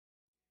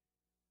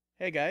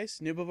Hey guys,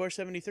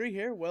 Noob73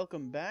 here.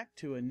 Welcome back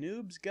to a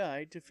Noob's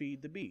Guide to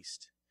Feed the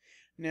Beast.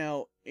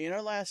 Now, in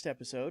our last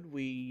episode,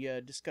 we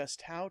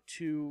discussed how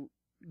to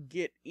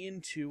get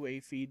into a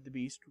Feed the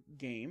Beast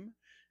game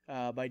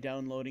by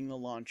downloading the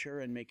launcher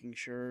and making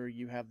sure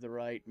you have the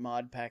right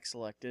mod pack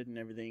selected and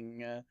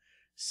everything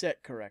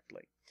set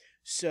correctly.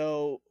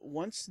 So,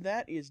 once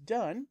that is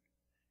done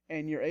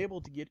and you're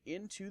able to get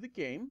into the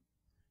game,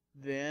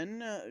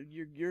 then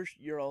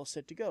you're all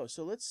set to go.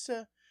 So let's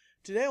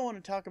today I want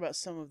to talk about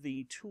some of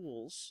the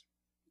tools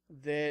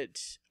that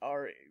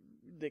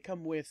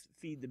come with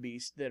Feed the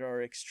Beast that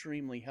are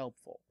extremely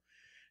helpful.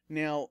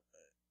 Now,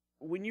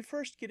 when you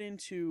first get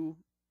into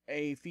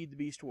a Feed the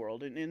Beast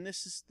world, and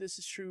this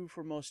is true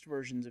for most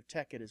versions of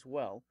Tekkit as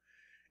well,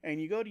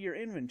 and you go to your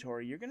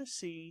inventory, you're going to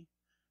see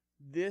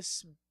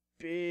this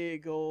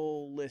big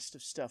old list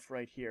of stuff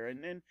right here,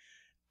 and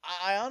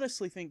I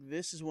honestly think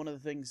this is one of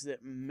the things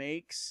that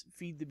makes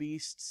Feed the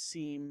Beast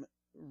seem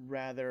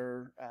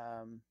rather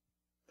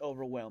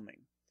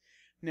overwhelming.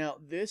 Now,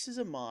 this is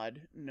a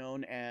mod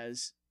known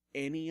as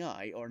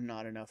NEI, or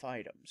Not Enough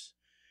Items.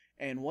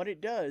 And what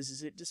it does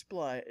is it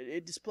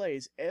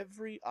displays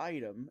every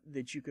item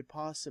that you could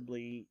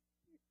possibly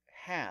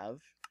have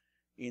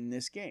in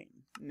this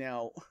game.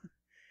 Now,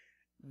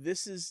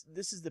 this is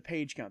the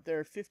page count. There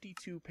are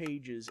 52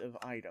 pages of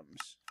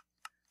items.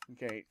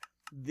 Okay.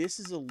 This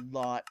is a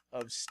lot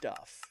of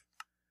stuff,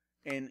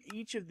 and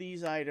each of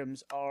these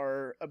items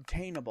are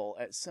obtainable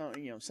at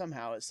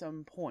somehow at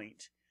some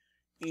point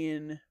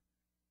in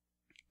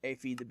a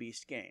Feed the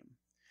Beast game.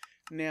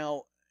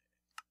 Now,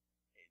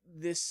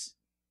 this,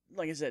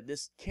 like I said,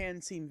 this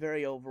can seem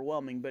very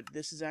overwhelming, but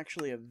this is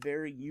actually a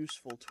very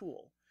useful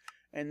tool,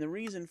 and the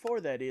reason for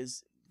that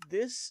is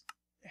this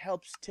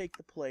helps take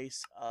the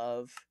place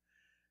of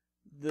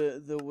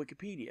the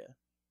Wikipedia.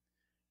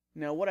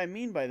 Now, what I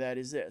mean by that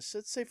is this.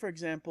 Let's say, for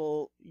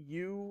example,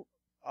 you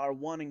are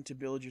wanting to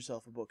build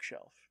yourself a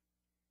bookshelf.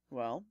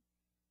 Well,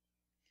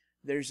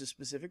 there's a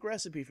specific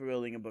recipe for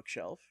building a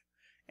bookshelf,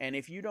 and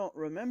if you don't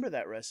remember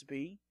that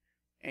recipe,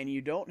 and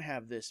you don't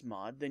have this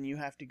mod, then you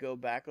have to go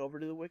back over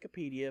to the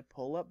Wikipedia,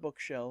 pull up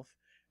bookshelf,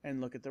 and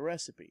look at the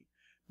recipe.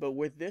 But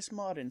with this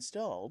mod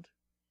installed,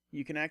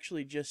 you can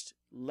actually just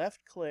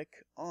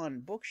left-click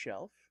on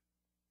bookshelf,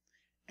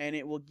 and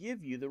it will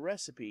give you the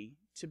recipe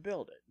to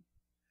build it.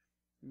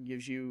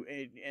 Gives you,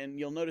 and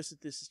you'll notice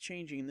that this is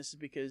changing, and this is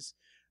because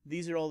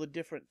these are all the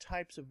different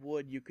types of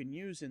wood you can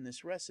use in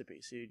this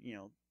recipe. So,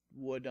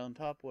 wood on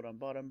top, wood on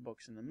bottom,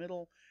 books in the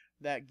middle.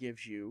 That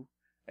gives you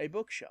a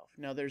bookshelf.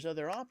 Now, there's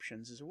other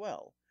options as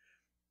well.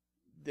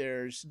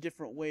 There's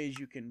different ways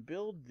you can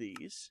build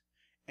these,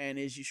 and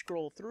as you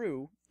scroll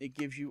through, it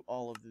gives you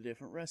all of the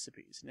different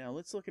recipes. Now,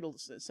 let's look at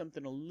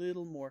something a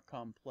little more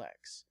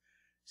complex.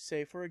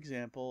 Say, for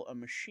example, a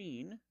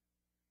machine.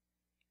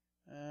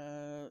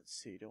 Let's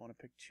see, don't want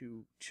to pick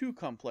too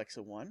complex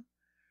a one.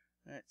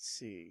 Let's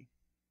see.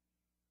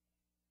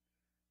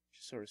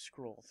 Just sort of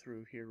scroll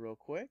through here real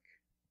quick.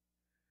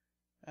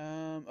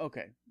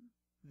 Okay.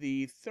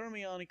 The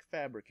thermionic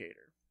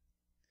fabricator.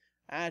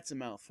 That's a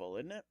mouthful,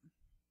 isn't it?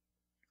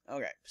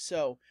 Okay,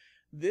 so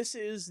this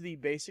is the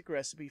basic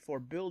recipe for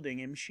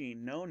building a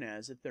machine known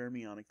as a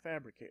thermionic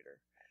fabricator.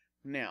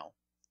 Now,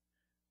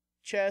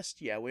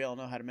 chest, yeah, we all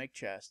know how to make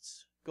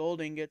chests.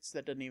 Gold ingots,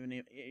 that doesn't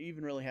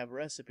even really have a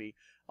recipe,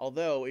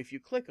 although if you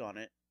click on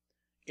it,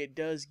 it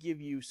does give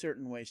you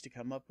certain ways to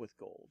come up with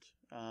gold.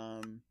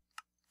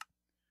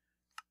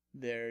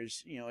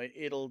 There's,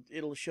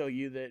 it'll show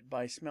you that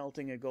by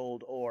smelting a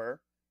gold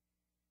ore,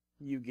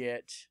 you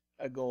get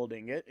a gold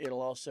ingot.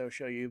 It'll also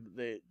show you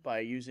that by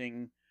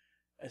using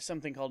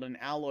something called an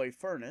alloy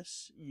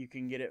furnace, you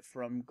can get it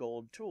from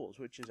gold tools,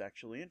 which is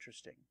actually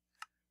interesting.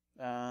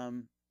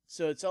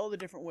 So it's all the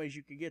different ways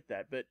you could get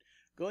that. But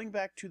going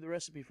back to the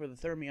recipe for the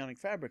thermionic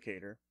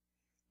fabricator,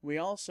 we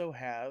also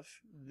have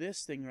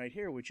this thing right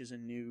here, which is a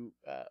new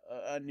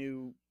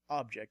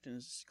object, and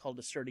it's called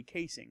a sturdy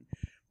casing.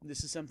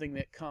 This is something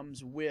that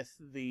comes with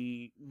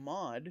the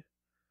mod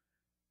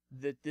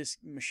that this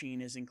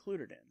machine is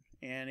included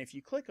in. And if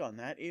you click on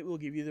that, it will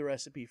give you the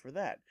recipe for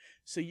that.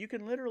 So you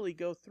can literally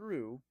go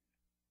through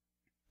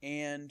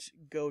and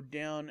go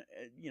down,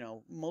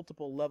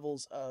 multiple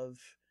levels of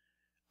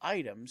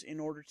items in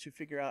order to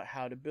figure out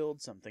how to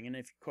build something. And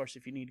of course,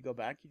 if you need to go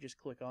back, you just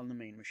click on the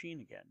main machine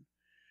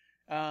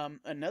again.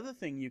 Another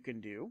thing you can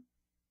do,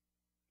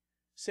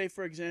 say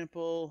for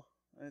example,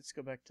 let's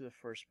go back to the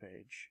first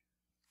page.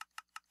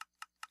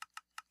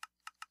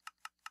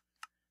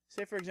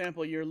 Say for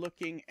example, you're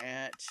looking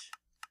at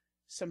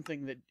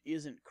something that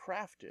isn't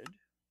crafted,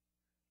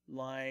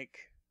 like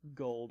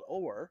gold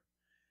ore,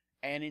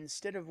 and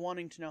instead of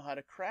wanting to know how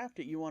to craft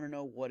it, you want to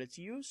know what it's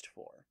used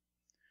for.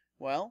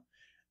 Well,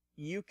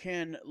 you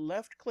can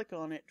left click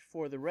on it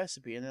for the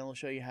recipe, and then it'll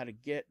show you how to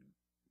get,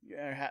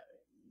 let's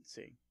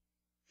see,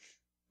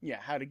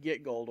 yeah, how to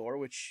get gold ore,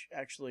 which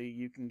actually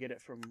you can get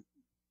it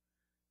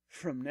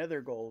from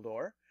nether gold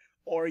ore,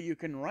 or you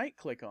can right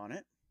click on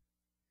it,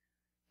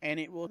 and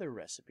it will other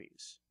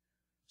recipes.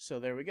 So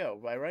there we go.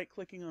 By right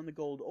clicking on the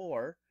gold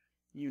ore,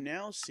 you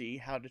now see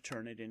how to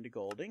turn it into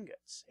gold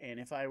ingots. And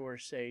if I were,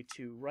 say,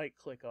 to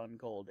right-click on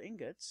gold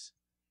ingots,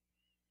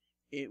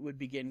 it would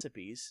begin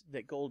recipes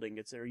that gold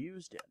ingots are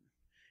used in.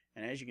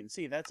 And as you can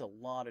see, that's a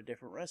lot of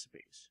different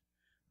recipes.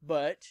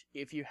 But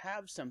if you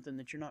have something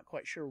that you're not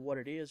quite sure what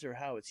it is or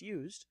how it's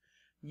used,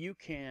 you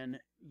can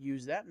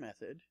use that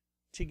method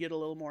to get a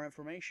little more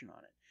information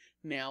on it.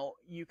 Now,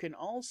 you can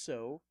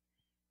also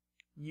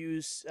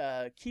use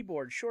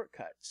keyboard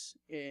shortcuts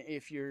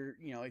if you're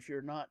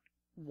not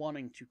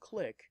wanting to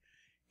click.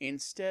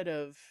 Instead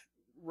of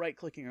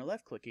right-clicking or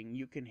left-clicking,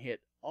 you can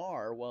hit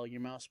R while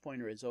your mouse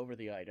pointer is over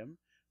the item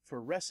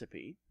for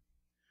recipe,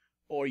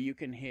 or you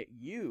can hit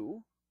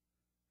U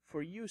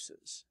for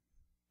uses.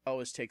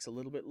 Always takes a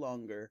little bit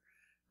longer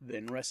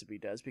than recipe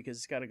does because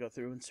it's got to go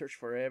through and search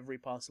for every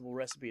possible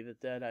recipe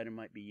that item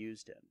might be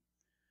used in.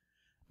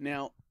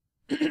 Now,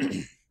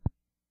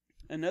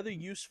 another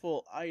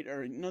useful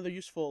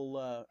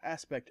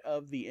aspect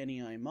of the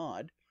NEI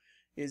mod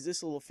is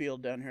this little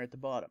field down here at the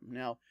bottom.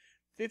 Now,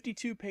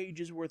 52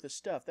 pages worth of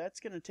stuff, that's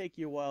going to take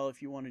you a while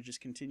if you want to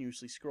just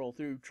continuously scroll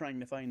through trying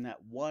to find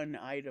that one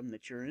item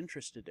that you're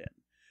interested in.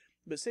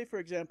 But say, for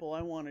example,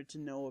 I wanted to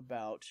know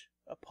about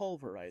a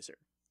pulverizer.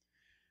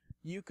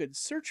 You could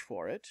search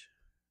for it,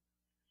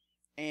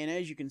 and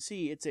as you can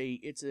see,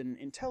 it's an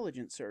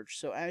intelligent search,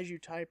 so as you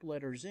type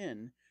letters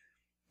in,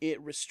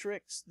 it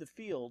restricts the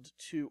field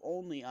to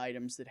only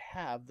items that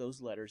have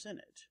those letters in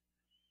it.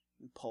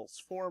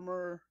 Pulse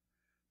former,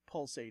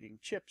 pulsating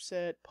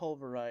chipset,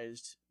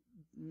 pulverized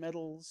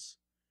metals,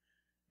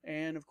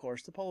 and of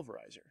course the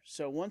pulverizer.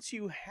 So once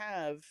you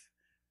have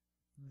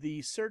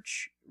the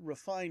search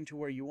refined to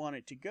where you want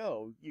it to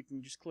go, you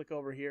can just click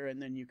over here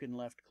and then you can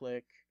left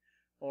click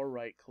or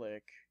right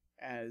click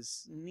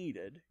as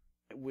needed.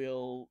 It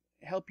will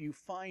help you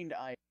find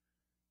items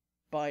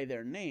by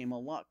their name a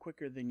lot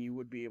quicker than you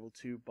would be able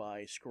to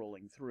by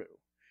scrolling through.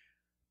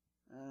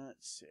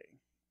 Let's see.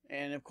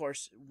 And of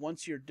course,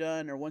 once you're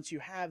done, or once you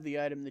have the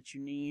item that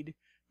you need,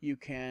 you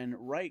can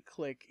right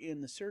click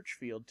in the search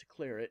field to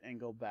clear it and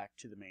go back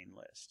to the main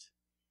list.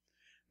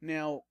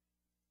 Now,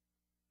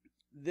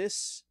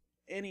 this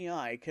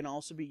NEI can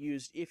also be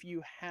used if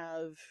you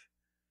have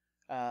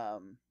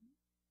op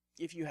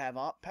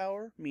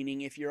power,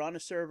 meaning if you're on a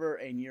server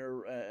and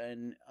you're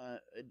an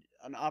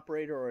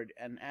operator or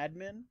an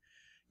admin,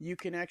 you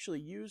can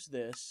actually use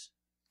this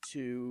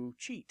to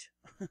cheat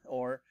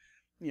or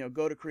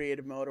go to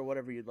creative mode or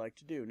whatever you'd like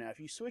to do. Now,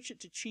 if you switch it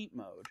to cheat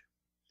mode,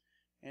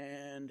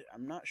 and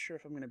I'm not sure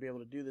if I'm going to be able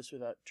to do this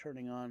without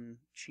turning on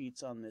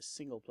cheats on this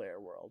single player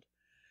world.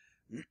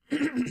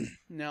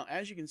 Now,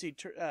 as you can see,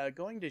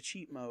 going to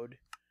cheat mode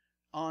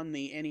on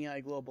the NEI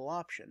global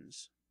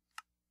options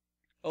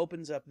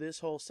opens up this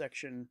whole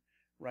section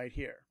right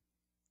here.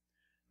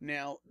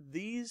 Now,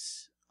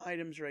 these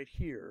items right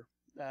here,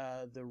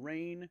 the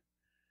rain,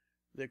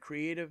 the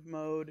creative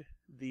mode,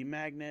 the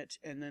magnet,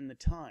 and then the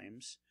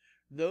times,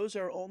 those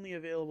are only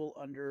available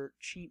under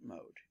cheat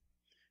mode.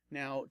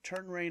 Now,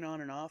 turn rain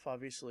on and off,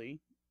 obviously,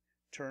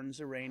 turns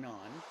the rain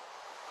on,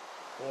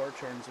 or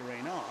turns the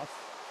rain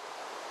off.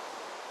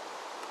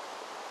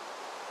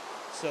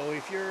 So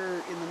if you're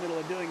in the middle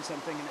of doing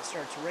something and it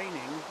starts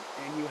raining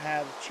and you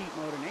have cheat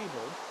mode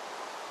enabled,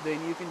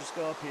 then you can just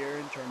go up here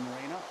and turn the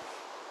rain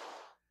off.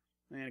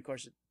 And of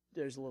course,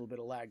 there's a little bit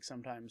of lag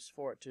sometimes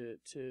for it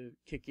to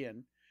kick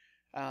in.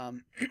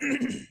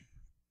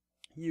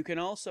 You can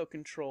also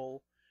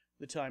control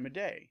the time of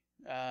day.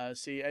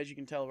 See, as you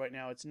can tell right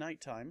now, it's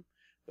nighttime,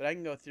 but I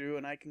can go through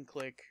and I can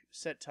click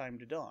set time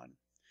to dawn.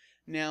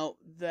 Now,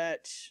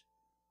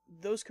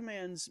 those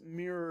commands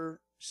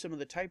mirror some of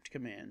the typed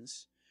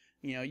commands.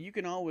 You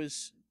can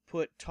always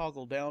put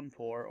toggle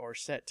downpour or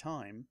set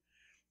time,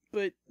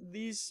 but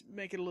these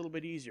make it a little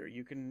bit easier.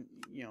 You can,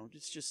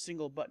 it's just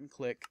single button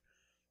click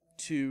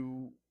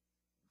to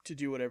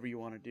do whatever you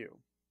want to do.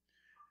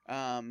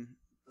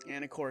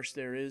 And of course,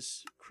 there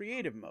is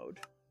creative mode.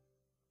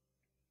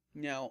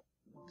 Now,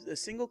 a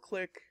single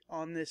click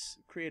on this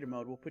creative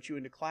mode will put you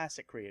into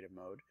classic creative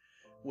mode,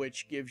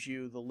 which gives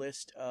you the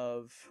list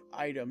of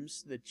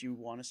items that you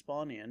want to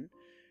spawn in.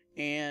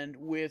 And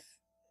with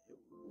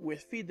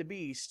Feed the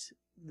Beast,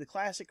 the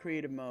classic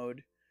creative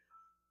mode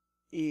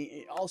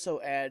also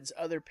adds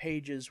other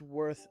pages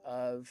worth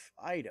of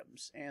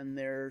items, and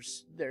they're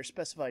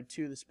specified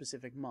to the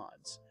specific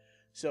mods.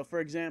 So, for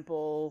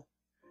example,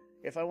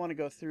 if I want to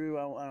go through,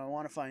 I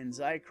want to find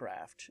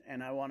Zycraft,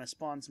 and I want to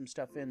spawn some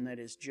stuff in that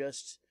is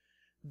just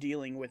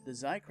dealing with the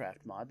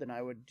Zycraft mod, then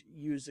I would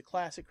use the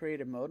classic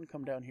creative mode and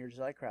come down here to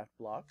Zycraft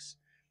blocks,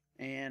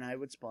 and I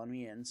would spawn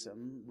me in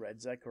some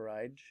red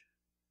Zycoride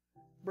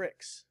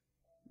bricks,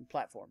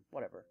 platform,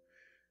 whatever.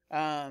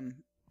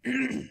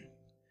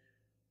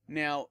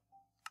 Now,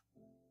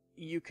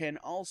 you can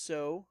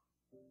also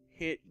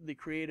hit the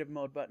creative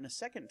mode button a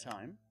second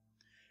time,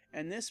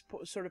 and this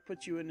sort of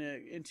puts you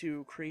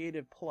into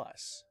Creative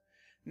Plus.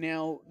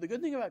 Now, the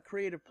good thing about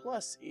Creative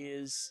Plus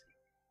is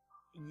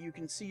you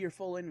can see your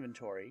full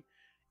inventory,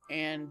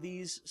 and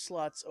these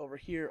slots over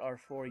here are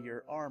for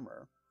your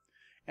armor.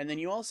 And then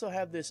you also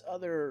have this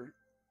other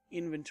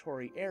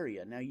inventory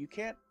area. Now you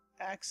can't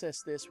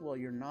access this while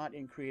you're not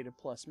in Creative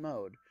Plus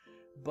mode,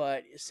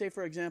 but say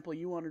for example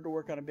you wanted to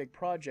work on a big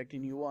project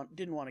and you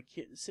didn't want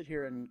to sit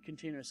here and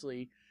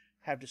continuously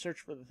have to search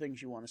for the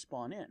things you want to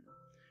spawn in.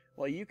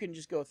 Well, you can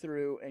just go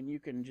through and you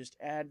can just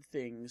add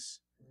things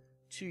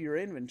to your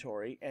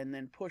inventory and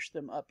then push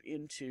them up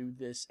into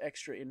this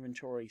extra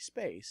inventory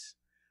space,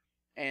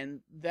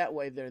 and that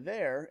way they're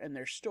there and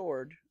they're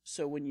stored,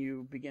 so when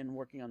you begin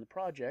working on the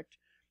project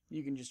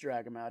you can just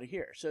drag them out of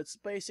here. So it's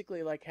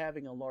basically like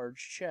having a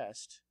large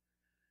chest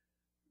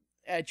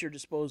at your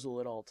disposal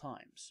at all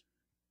times.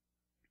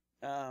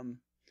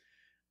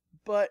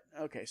 But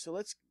okay, so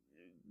let's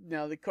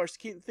now, of course, the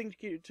key thing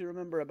to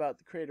remember about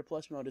the Creative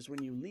Plus mode is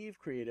when you leave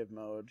Creative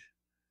mode,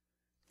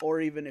 or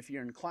even if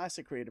you're in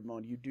Classic Creative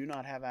mode, you do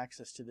not have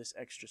access to this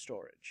extra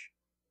storage.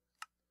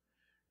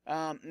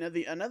 Now,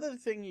 another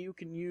thing you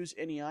can use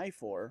NEI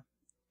for,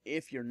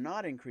 if you're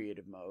not in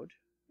Creative mode,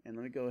 and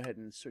let me go ahead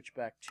and switch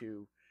back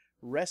to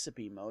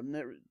Recipe mode.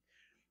 And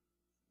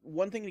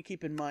one thing to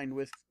keep in mind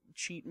with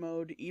cheat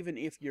mode, even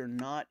if you're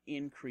not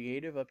in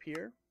Creative up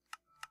here,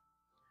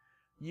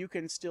 you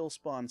can still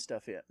spawn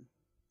stuff in,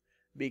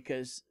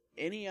 because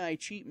NEI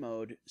cheat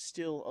mode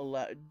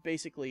still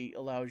basically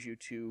allows you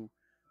to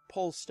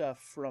pull stuff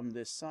from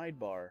this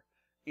sidebar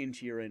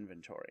into your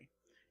inventory.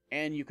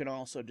 And you can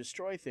also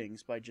destroy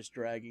things by just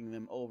dragging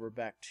them over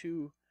back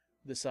to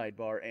the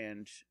sidebar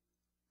and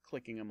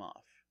clicking them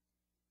off.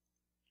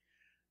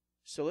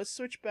 So let's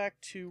switch back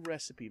to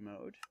Recipe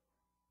mode.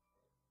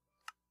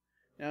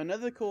 Now,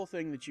 another cool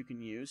thing that you can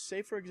use,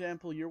 say for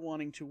example you're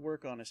wanting to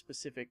work on a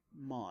specific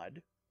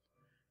mod,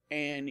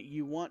 and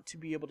you want to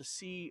be able to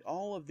see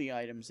all of the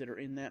items that are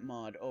in that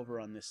mod over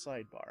on this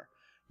sidebar.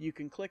 You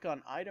can click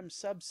on item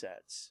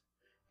subsets,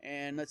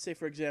 and let's say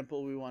for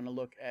example we want to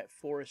look at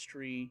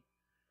forestry,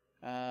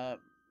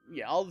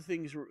 all the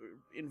things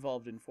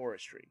involved in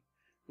forestry.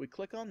 We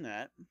click on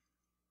that,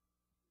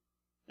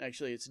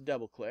 actually it's a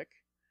double click,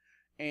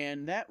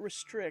 and that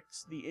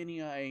restricts the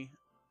NEI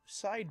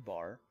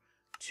sidebar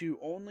to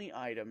only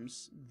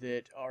items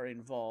that are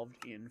involved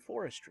in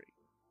forestry.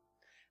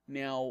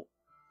 Now,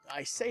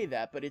 I say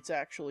that, but it's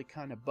actually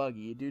kind of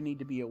buggy. You do need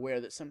to be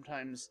aware that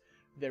sometimes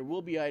there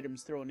will be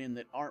items thrown in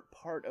that aren't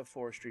part of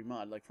forestry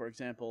mod. Like, for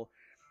example,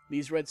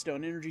 these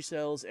redstone energy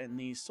cells and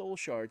these soul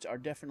shards are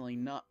definitely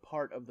not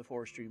part of the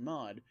forestry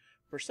mod.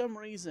 For some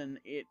reason,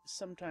 it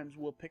sometimes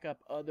will pick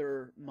up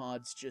other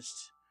mods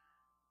just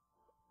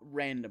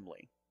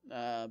randomly.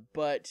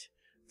 But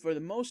for the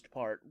most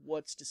part,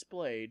 what's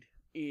displayed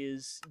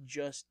is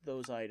just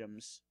those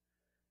items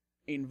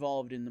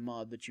involved in the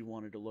mod that you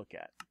wanted to look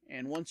at.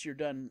 And once you're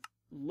done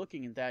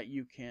looking at that,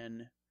 you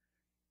can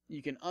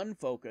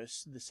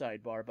unfocus the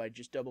sidebar by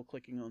just double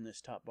clicking on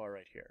this top bar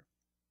right here,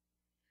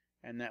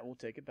 and that will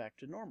take it back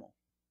to normal.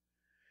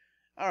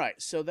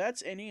 Alright, so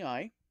that's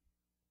NEI.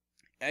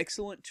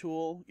 Excellent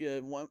tool.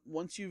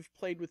 Once you've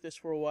played with this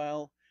for a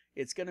while,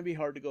 it's going to be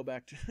hard to go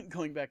back to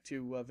going back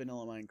to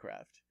vanilla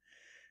Minecraft.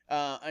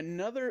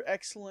 Another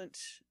excellent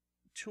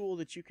tool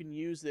that you can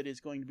use that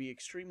is going to be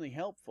extremely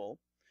helpful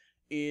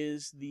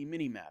is the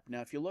mini-map.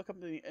 Now, if you look up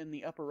in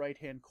the upper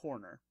right-hand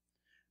corner,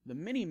 the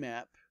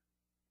mini-map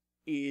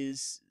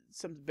is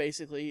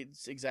basically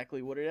it's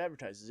exactly what it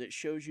advertises. It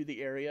shows you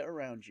the area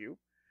around you.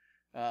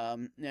 Now,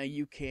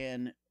 you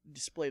can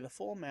display the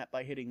full map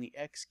by hitting the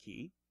X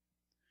key,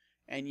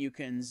 and you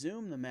can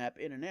zoom the map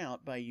in and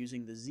out by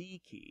using the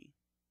Z key.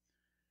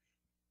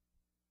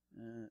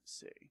 Let's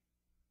see.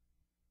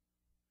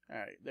 All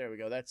right, there we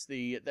go. That's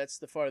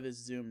the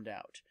farthest zoomed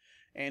out,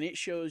 and it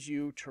shows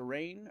you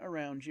terrain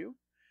around you.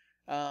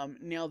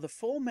 Now, the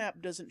full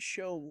map doesn't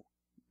show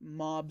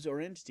mobs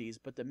or entities,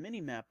 but the mini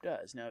map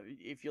does. Now,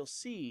 if you'll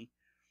see,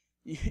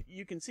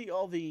 you can see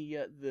all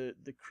the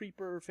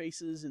creeper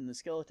faces and the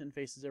skeleton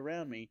faces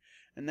around me,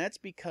 and that's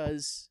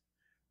because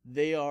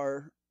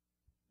they're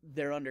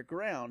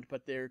underground,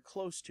 but they're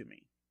close to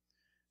me.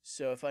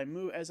 So if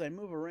as I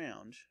move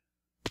around,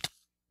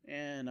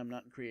 and I'm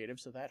not in creative,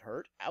 so that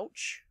hurt.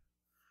 Ouch.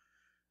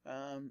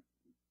 Let's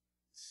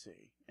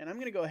see. And I'm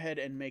going to go ahead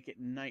and make it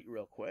night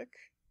real quick.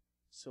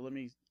 So let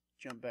me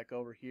jump back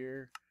over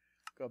here,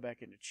 go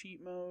back into cheat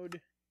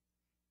mode,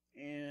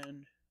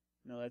 and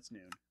no, that's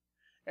noon.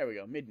 There we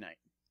go, midnight.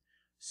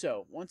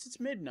 So once it's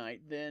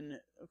midnight, then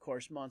of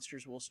course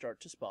monsters will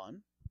start to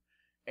spawn,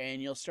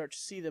 and you'll start to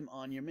see them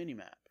on your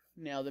minimap.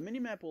 Now the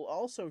minimap will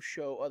also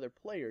show other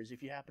players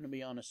if you happen to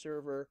be on a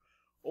server,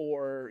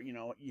 or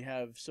you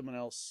have someone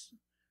else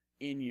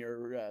in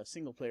your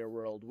single player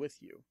world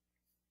with you.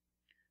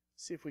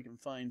 Let's see if we can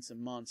find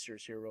some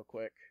monsters here real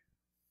quick.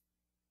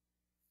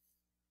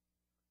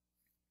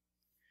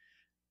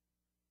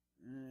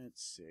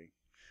 Let's see.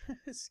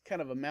 It's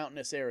kind of a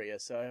mountainous area,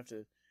 so I have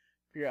to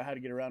figure out how to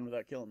get around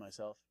without killing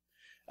myself.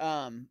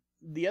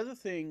 The other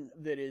thing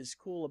that is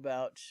cool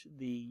about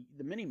the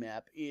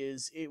minimap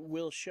is it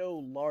will show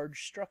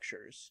large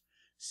structures.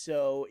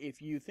 So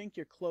if you think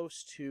you're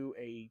close to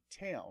a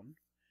town,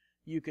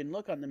 you can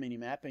look on the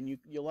minimap and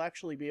you'll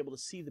actually be able to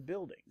see the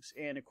buildings.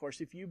 And of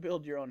course, if you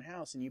build your own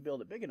house and you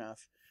build it big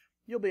enough,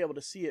 you'll be able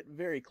to see it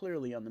very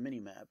clearly on the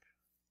mini-map.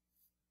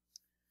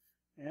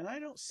 And I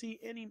don't see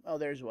any... Oh,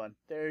 there's one.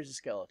 There's a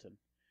skeleton.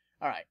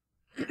 Alright.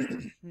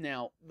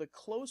 Now, the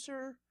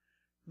closer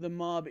the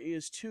mob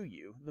is to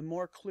you, the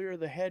more clear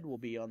the head will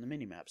be on the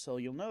minimap. So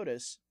you'll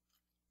notice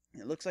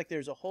it looks like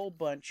there's a whole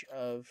bunch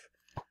of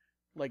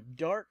like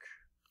dark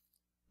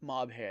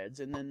mob heads,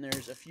 and then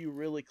there's a few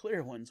really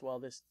clear ones while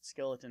this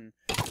skeleton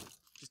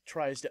just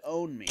tries to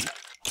own me.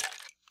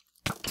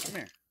 Come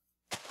here.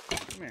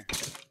 Come here.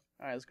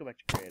 Alright, let's go back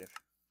to creative.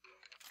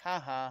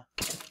 Haha.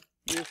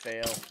 You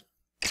fail.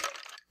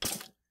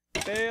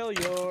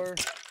 Failure.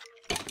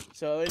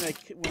 So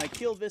when I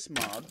kill this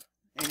mob,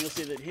 and you'll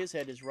see that his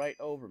head is right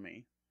over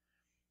me,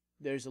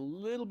 there's a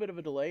little bit of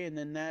a delay, and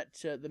then that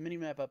the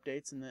minimap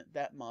updates, and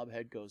that mob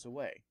head goes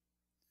away.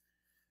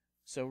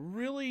 So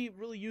really,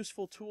 really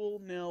useful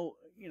tool. Now,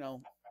 you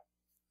know,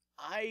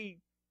 I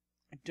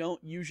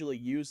don't usually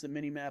use the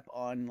minimap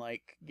on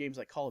like games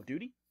like Call of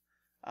Duty.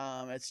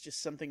 It's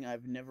just something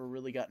I've never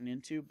really gotten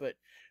into. But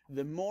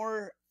the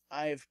more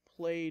I've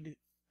played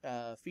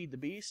Feed the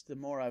Beast, the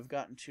more I've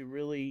gotten to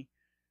really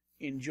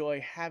enjoy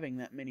having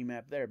that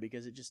minimap there,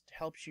 because it just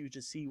helps you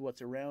to see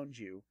what's around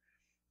you.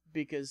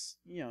 Because,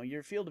 you know,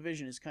 your field of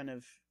vision is kind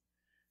of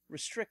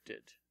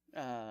restricted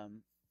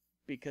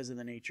because of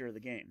the nature of the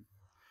game.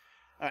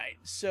 Alright,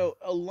 so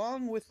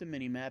along with the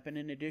minimap, and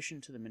in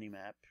addition to the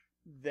minimap,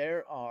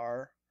 there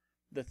are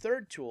the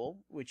third tool,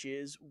 which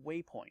is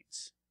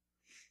waypoints.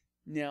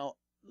 Now,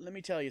 let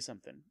me tell you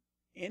something.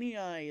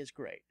 NEI is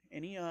great.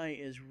 NEI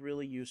is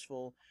really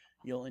useful.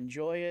 You'll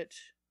enjoy it.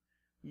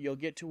 You'll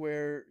get to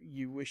where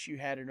you wish you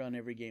had it on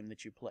every game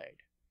that you played.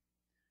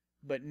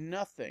 But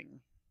nothing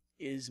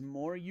is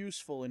more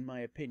useful, in my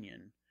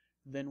opinion,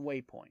 than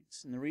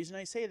waypoints. And the reason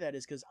I say that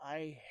is because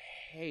I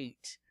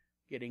hate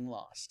getting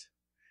lost.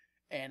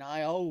 And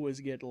I always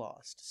get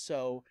lost.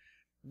 So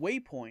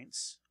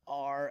waypoints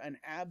are an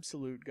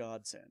absolute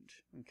godsend.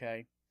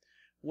 Okay?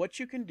 What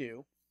you can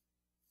do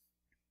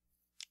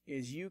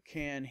is you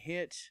can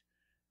hit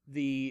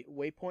the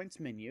waypoints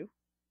menu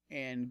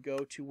and go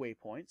to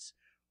waypoints,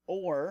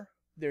 or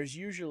there's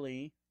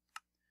usually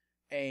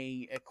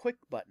a quick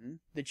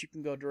button that you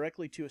can go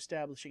directly to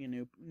establishing a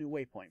new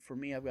waypoint. For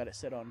me, I've got it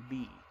set on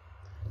B.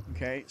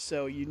 Okay,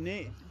 so you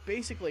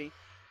basically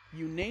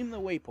you name the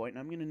waypoint, and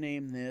I'm going to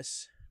name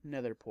this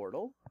Nether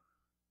Portal.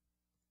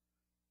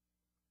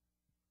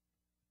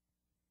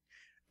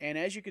 And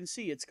as you can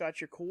see, it's got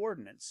your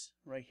coordinates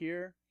right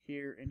here,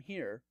 here, and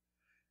here,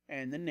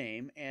 and the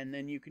name, and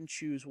then you can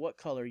choose what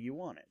color you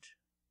want it.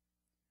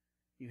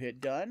 You hit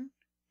done,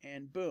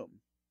 and boom.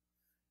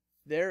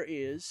 There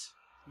is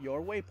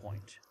your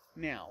waypoint.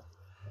 Now,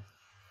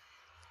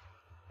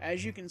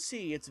 as you can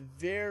see, it's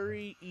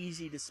very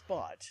easy to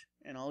spot,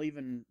 and I'll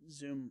even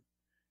zoom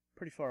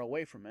pretty far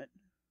away from it.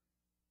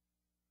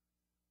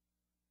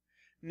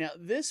 Now,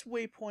 this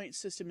waypoint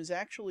system is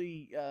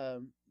actually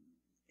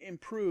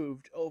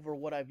improved over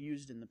what I've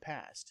used in the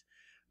past.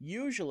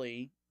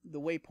 Usually,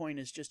 the waypoint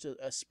is just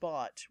a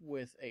spot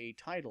with a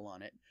title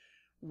on it.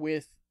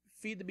 With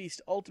Feed the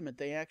Beast Ultimate,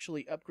 they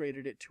actually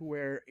upgraded it to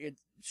where it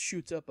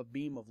shoots up a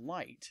beam of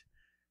light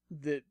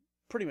that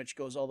pretty much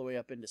goes all the way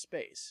up into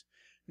space.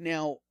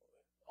 Now,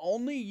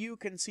 only you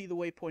can see the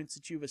waypoints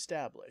that you've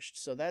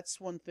established, so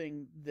that's one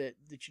thing that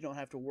you don't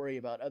have to worry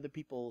about other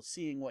people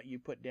seeing what you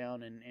put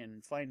down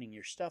and finding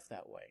your stuff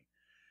that way.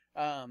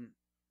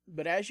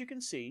 But as you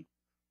can see,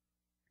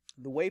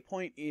 the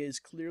waypoint is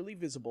clearly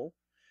visible,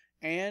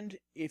 and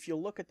if you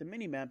look at the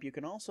minimap, you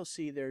can also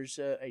see there's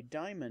a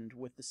diamond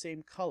with the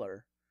same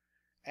color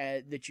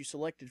that you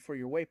selected for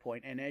your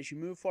waypoint, and as you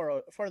move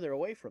farther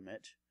away from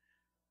it,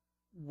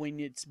 when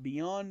it's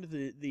beyond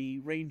the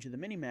range of the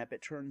minimap,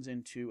 it turns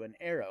into an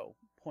arrow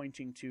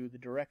pointing to the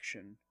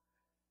direction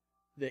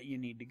that you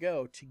need to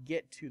go to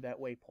get to that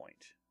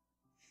waypoint.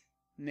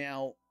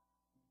 Now,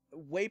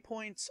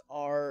 waypoints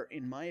are,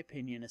 in my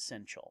opinion,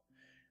 essential.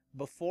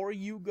 Before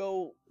you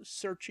go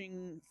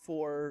searching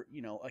for,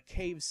 you know, a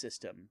cave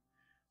system,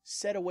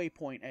 set a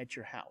waypoint at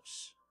your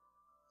house.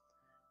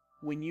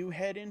 When you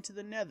head into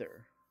the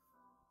Nether,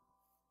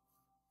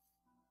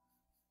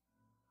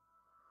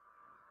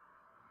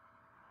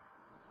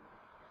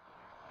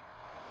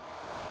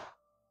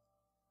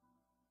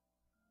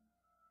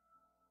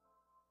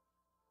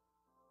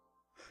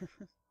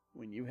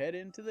 when you head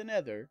into the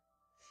Nether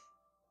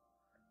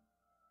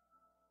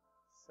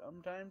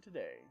sometime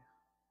today,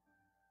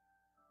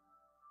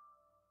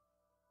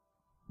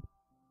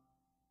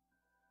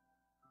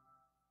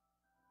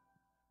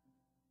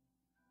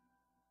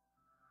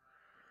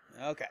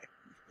 okay.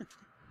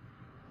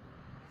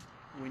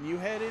 When you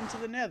head into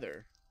the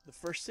Nether, the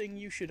first thing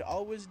you should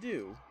always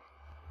do,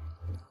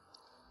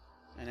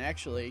 and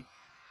actually,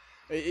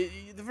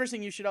 the first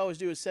thing you should always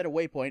do is set a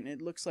waypoint. And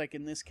it looks like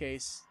in this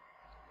case,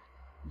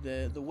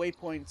 the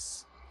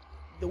waypoints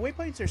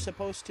are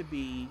supposed to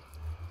be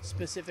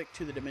specific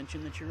to the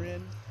dimension that you're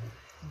in,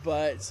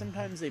 but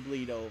sometimes they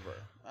bleed over.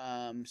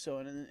 So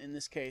in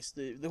this case,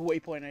 the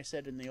waypoint I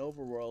set in the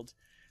overworld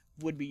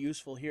would be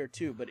useful here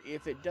too. But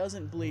if it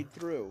doesn't bleed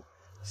through,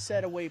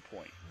 set a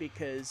waypoint,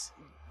 because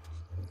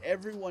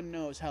everyone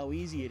knows how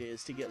easy it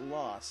is to get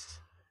lost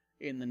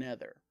in the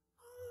Nether.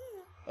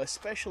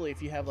 Especially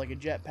if you have like a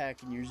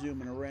jetpack and you're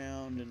zooming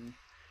around and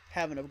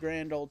having a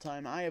grand old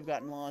time. I have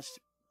gotten lost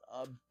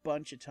a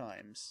bunch of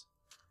times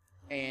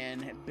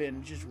and have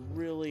been just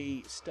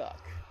really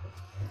stuck.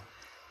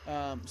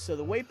 So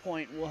the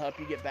waypoint will help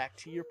you get back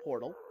to your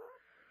portal.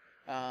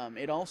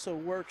 It also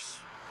works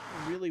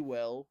really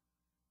well.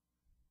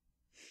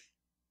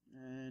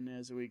 And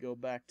as we go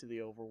back to the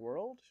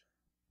overworld,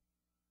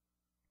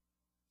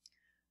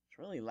 it's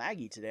really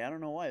laggy today. I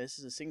don't know why. This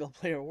is a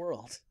single-player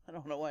world. I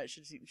don't know why it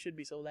should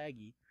be so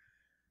laggy.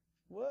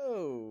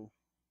 Whoa.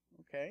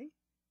 Okay.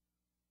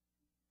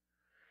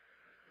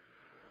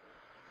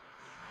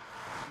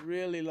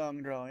 Really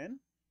long drawing.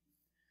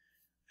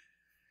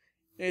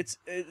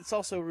 It's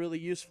also really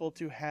useful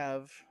to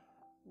have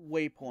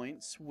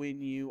waypoints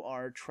when you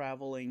are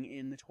traveling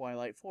in the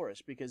Twilight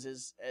Forest, because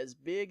as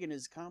big and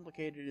as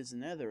complicated as the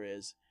Nether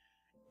is,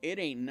 it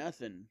ain't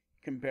nothing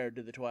compared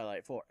to the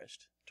Twilight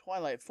Forest.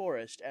 Twilight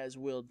Forest, as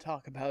we'll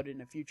talk about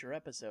in a future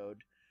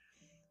episode,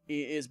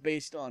 is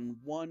based on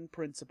one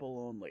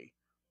principle only: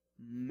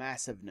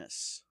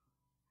 massiveness.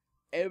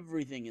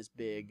 Everything is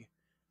big,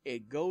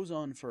 it goes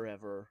on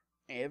forever,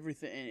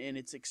 everything, and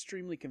it's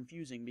extremely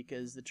confusing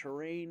because the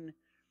terrain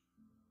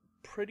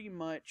pretty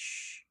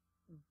much,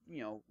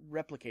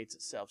 replicates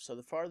itself. So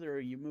the farther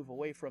you move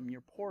away from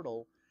your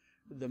portal,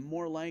 the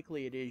more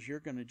likely it is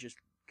you're going to just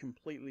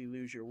completely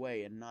lose your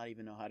way and not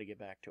even know how to get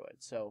back to it.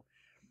 So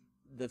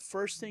the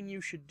first thing you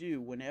should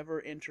do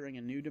whenever entering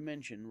a new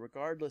dimension,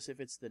 regardless if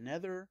it's the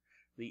Nether,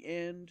 the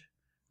End,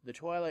 the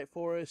Twilight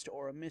Forest,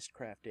 or a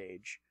Mistcraft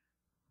Age,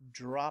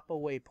 drop a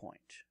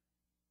waypoint.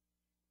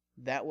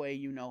 That way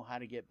you know how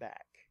to get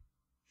back.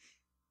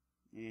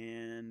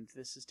 And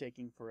this is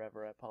taking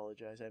forever. I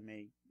apologize. I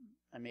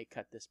may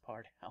cut this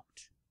part out.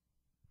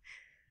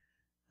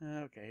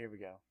 Okay, here we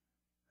go.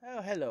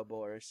 Oh, hello,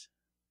 boars.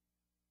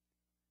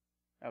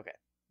 Okay,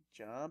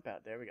 jump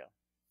out. There we go.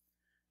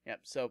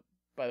 Yep, so,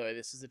 by the way,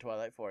 this is the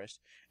Twilight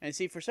Forest. And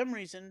see, for some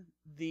reason,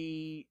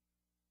 the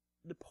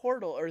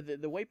portal, or the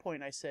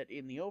waypoint I set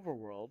in the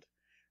overworld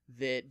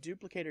that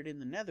duplicated in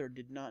the Nether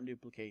did not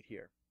duplicate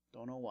here.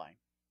 Don't know why.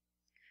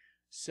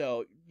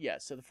 So, yeah,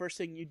 so the first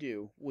thing you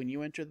do when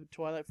you enter the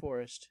Twilight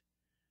Forest,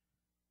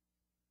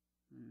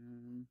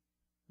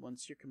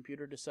 once your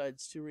computer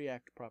decides to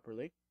react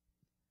properly,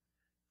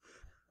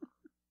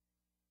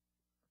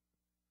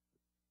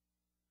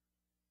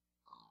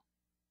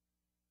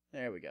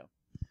 there we go.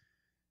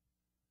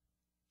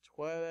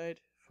 Twilight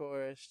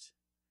Forest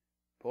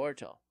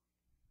portal.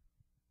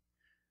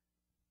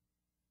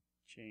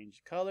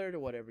 Change color to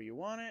whatever you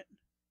want it,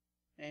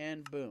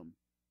 and boom.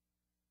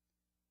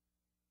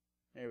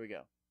 There we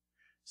go.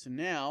 So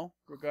now,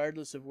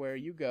 regardless of where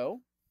you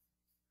go,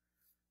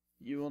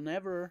 you will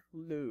never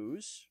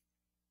lose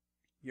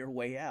your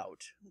way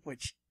out,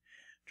 which,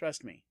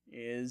 trust me,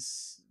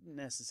 is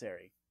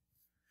necessary.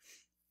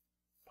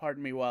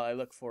 Pardon me while I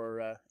look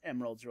for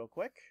emeralds real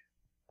quick.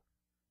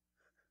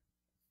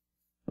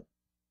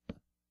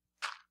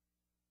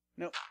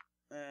 Nope.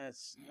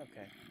 That's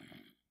okay.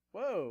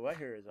 Whoa, I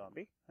hear a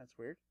zombie. That's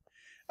weird.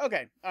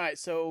 Okay, alright,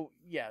 so,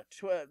 yeah,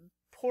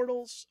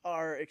 portals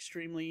are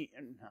extremely...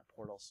 not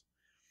portals.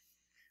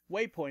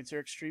 Waypoints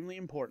are extremely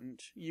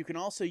important. You can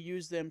also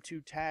use them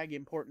to tag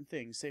important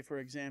things. Say, for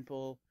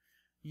example,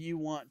 you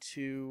want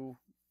to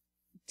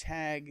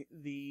tag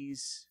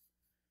these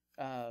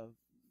spawners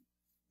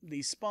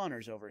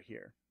over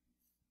here.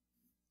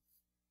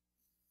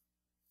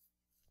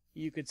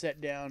 You could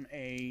set down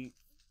a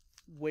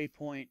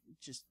waypoint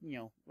just,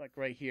 like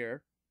right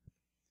here.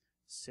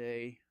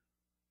 Say,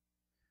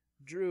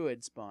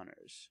 Druid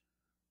spawners.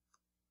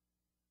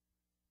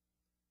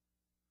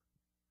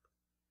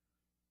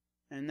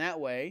 And that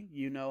way,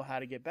 you know how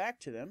to get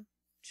back to them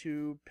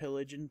to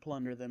pillage and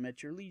plunder them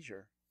at your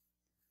leisure.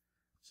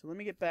 So let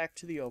me get back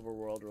to the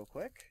overworld real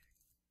quick.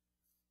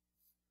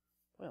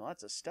 Boy,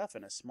 lots of stuff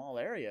in a small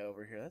area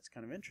over here. That's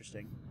kind of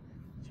interesting.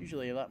 It's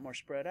usually a lot more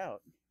spread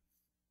out.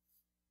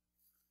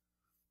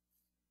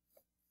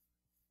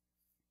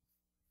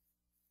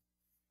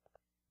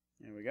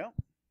 There we go.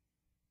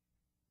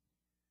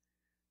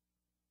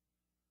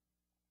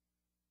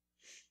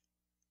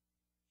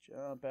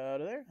 Jump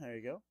out of there. There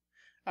you go.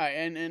 Alright,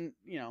 and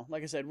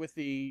like I said, with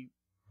the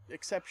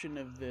exception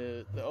of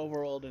the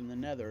overworld and the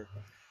Nether,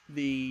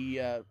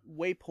 the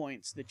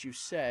waypoints that you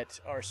set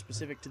are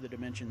specific to the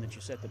dimension that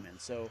you set them in.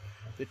 So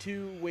the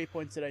two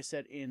waypoints that I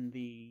set in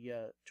the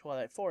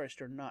Twilight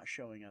Forest are not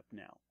showing up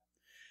now.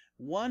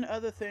 One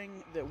other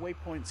thing that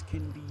waypoints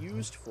can be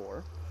used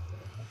for,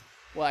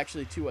 well,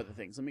 actually two other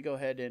things. Let me go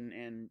ahead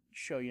and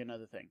show you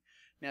another thing.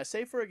 Now,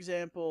 say for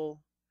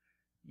example,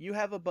 you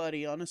have a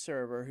buddy on a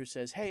server who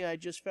says, hey, I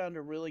just found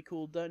a really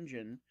cool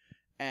dungeon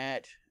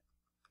at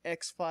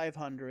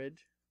X500,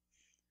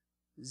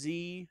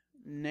 Z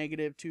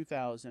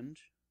 -2000,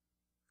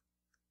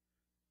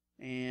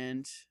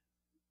 and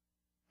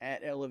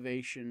at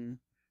elevation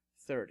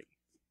 30.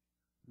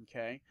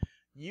 Okay?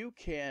 You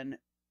can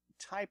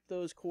type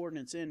those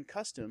coordinates in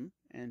custom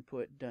and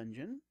put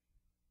dungeon.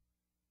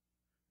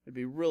 It'd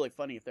be really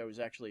funny if there was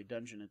actually a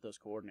dungeon at those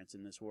coordinates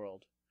in this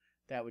world.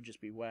 That would just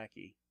be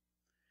wacky.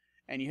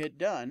 And you hit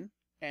done,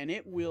 and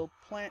it will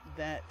plant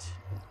that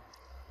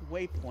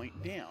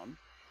waypoint down,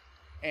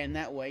 and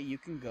that way you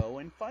can go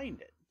and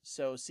find it.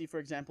 So see, for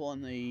example,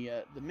 on the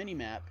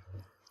mini-map,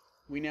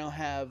 we now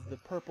have the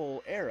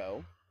purple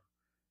arrow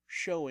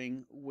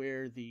showing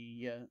where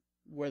the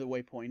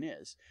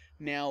waypoint is.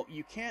 Now,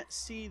 you can't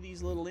see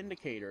these little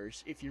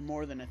indicators if you're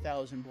more than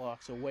 1,000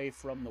 blocks away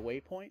from the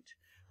waypoint,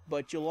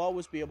 but you'll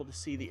always be able to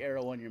see the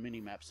arrow on your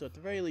mini-map. So at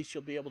the very least,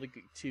 you'll be able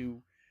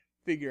to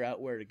figure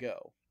out where to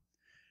go.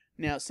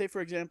 Now, say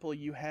for example,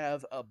 you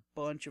have a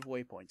bunch of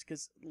waypoints,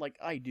 because like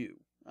I do.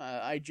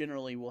 I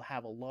generally will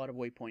have a lot of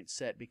waypoints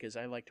set because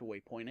I like to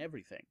waypoint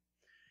everything.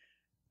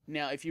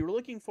 Now, if you're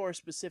looking for a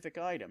specific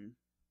item,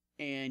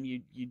 and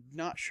you're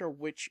not sure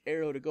which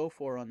arrow to go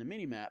for on the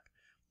minimap,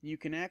 you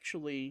can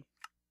actually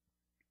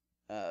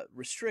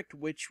restrict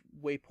which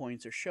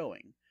waypoints are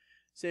showing.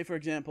 Say, for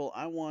example,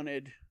 I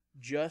wanted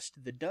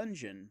just the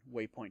dungeon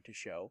waypoint to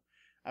show.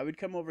 I would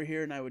come over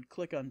here and I would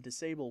click on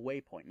Disable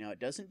Waypoint. Now, it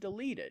doesn't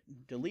delete it.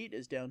 Delete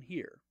is down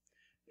here.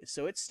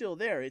 So it's still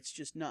there, it's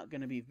just not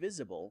going to be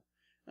visible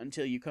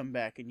until you come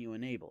back and you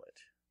enable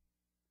it.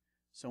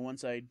 So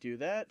once I do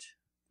that,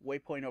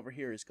 waypoint over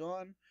here is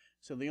gone.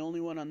 So the only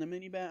one on the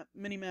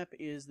minimap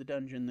is the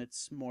dungeon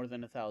that's more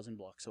than 1,000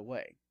 blocks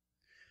away.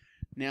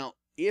 Now,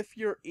 if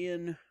you're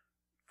in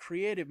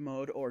creative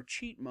mode or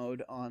cheat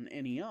mode on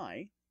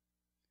NEI,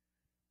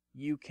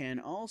 you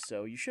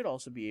should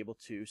also be able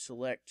to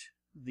select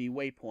the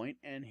waypoint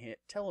and hit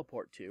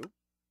teleport to,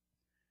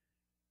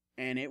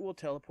 and it will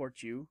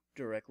teleport you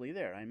directly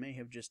there. I may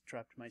have just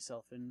trapped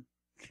myself in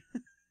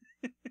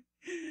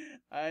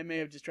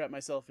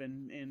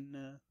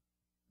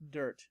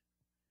dirt.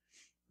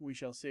 We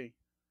shall see.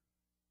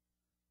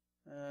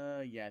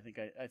 Yeah,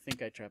 I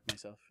think I trapped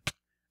myself.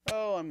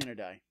 Oh, I'm gonna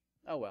die.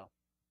 Oh well.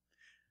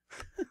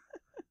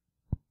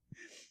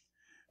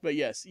 But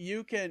yes,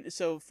 you can.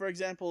 So, for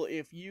example,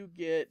 if you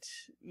get,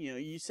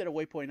 you set a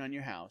waypoint on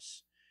your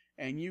house,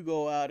 and you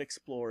go out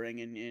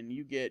exploring, and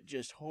you get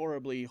just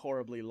horribly,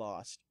 horribly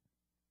lost,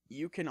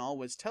 you can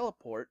always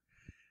teleport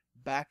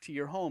back to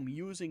your home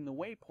using the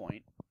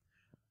waypoint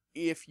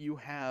if you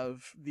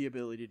have the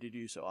ability to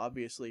do so.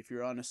 Obviously, if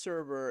you're on a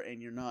server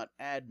and you're not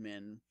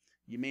admin,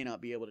 you may not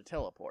be able to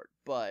teleport,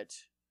 but,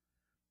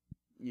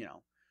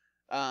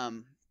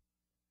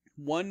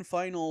 one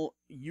final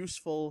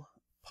useful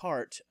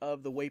part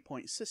of the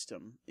waypoint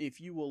system, if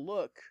you will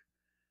look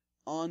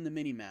on the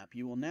minimap,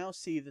 you will now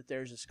see that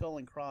there's a skull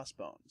and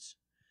crossbones.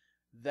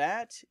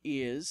 That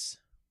is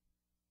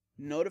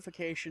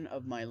notification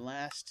of my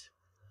last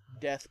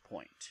death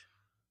point.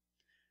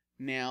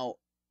 Now,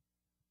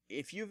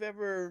 if you've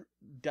ever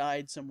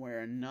died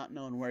somewhere and not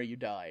known where you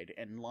died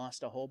and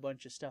lost a whole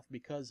bunch of stuff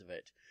because of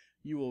it,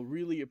 you will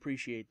really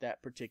appreciate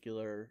that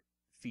particular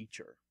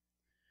feature.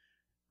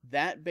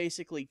 That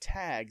basically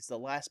tags the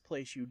last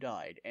place you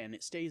died, and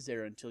it stays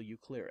there until you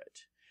clear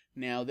it.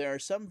 Now, there are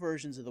some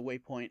versions of the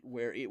waypoint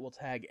where it will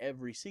tag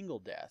every single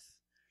death,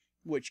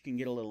 which can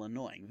get a little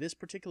annoying. This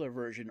particular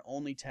version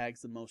only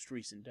tags the most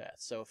recent death.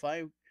 So if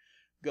I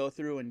go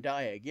through and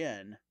die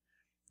again,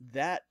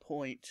 that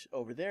point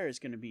over there is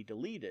going to be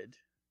deleted,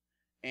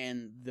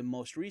 and the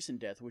most recent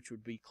death, which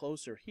would be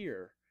closer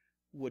here,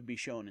 would be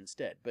shown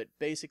instead. But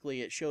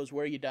basically, it shows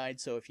where you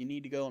died, so if you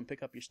need to go and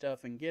pick up your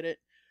stuff and get it,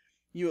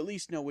 you at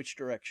least know which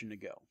direction to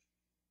go.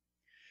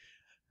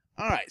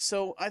 Alright,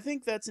 so I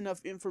think that's enough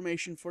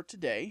information for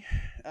today.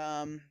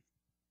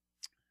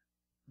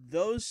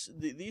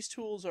 These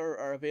tools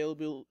are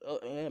available,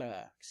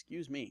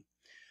 excuse me.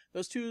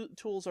 Those two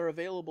tools are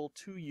available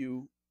to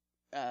you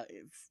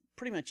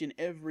pretty much in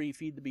every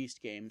Feed the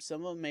Beast game.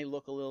 Some of them may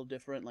look a little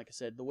different. Like I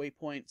said, the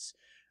waypoints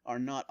are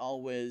not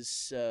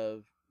always,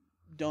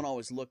 don't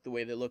always look the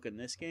way they look in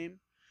this game.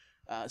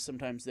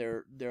 Sometimes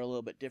they're a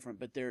little bit different,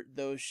 but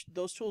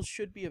those tools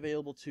should be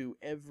available to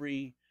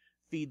every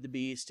Feed the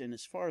Beast, and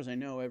as far as I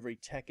know, every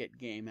Tekkit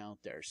game out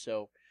there.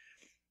 So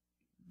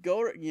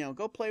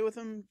go play with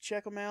them,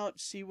 check them out,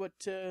 see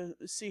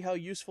how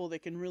useful they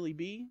can really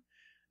be.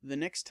 The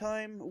next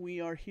time we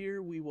are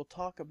here, we will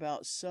talk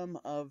about some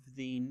of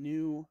the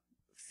new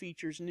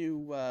features,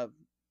 new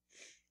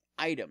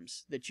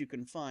items that you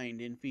can find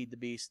in Feed the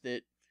Beast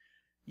that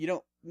you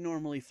don't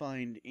normally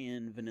find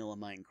in vanilla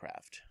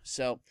Minecraft.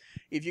 So,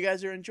 if you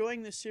guys are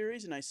enjoying this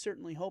series, and I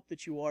certainly hope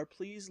that you are,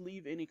 please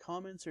leave any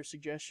comments or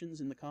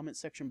suggestions in the comment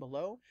section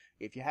below.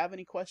 If you have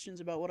any questions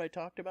about what I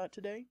talked about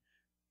today,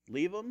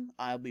 leave them.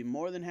 I'll be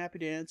more than happy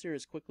to answer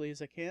as quickly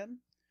as I can.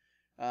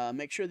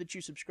 Make sure that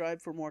you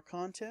subscribe for more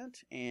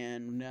content,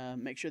 and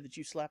make sure that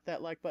you slap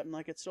that like button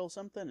like it stole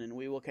something, and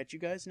we will catch you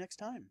guys next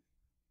time.